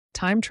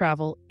Time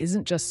travel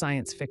isn't just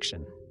science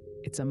fiction,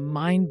 it's a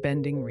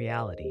mind-bending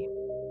reality.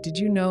 Did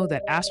you know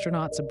that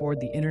astronauts aboard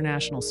the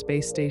International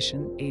Space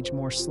Station age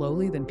more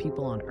slowly than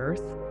people on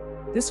Earth?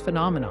 This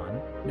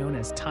phenomenon, known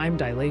as time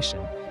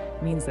dilation,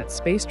 means that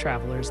space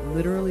travelers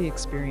literally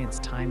experience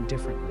time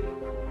differently.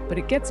 But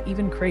it gets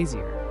even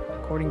crazier.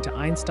 According to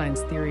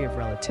Einstein's theory of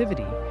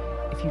relativity,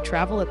 if you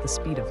travel at the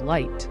speed of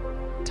light,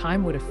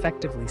 time would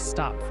effectively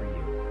stop for you.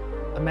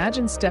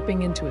 Imagine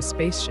stepping into a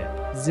spaceship,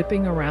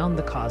 zipping around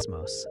the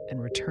cosmos,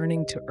 and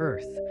returning to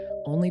Earth,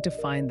 only to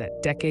find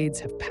that decades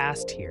have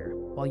passed here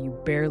while you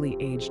barely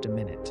aged a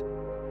minute.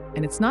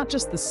 And it's not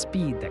just the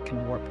speed that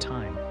can warp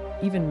time.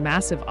 Even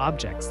massive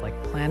objects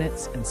like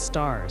planets and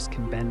stars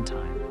can bend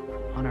time.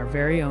 On our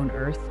very own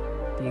Earth,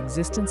 the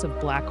existence of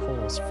black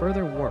holes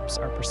further warps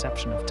our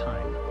perception of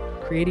time,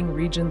 creating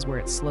regions where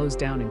it slows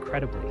down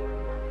incredibly,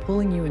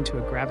 pulling you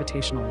into a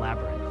gravitational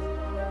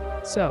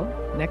labyrinth. So,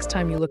 next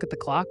time you look at the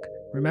clock,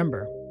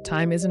 remember,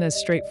 time isn't as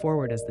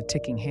straightforward as the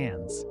ticking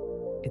hands.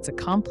 It's a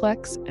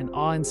complex and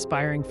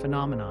awe-inspiring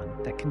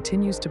phenomenon that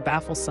continues to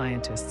baffle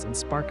scientists and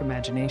spark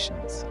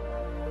imaginations.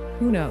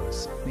 Who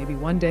knows, maybe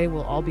one day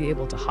we'll all be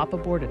able to hop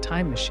aboard a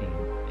time machine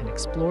and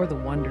explore the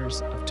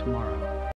wonders of tomorrow.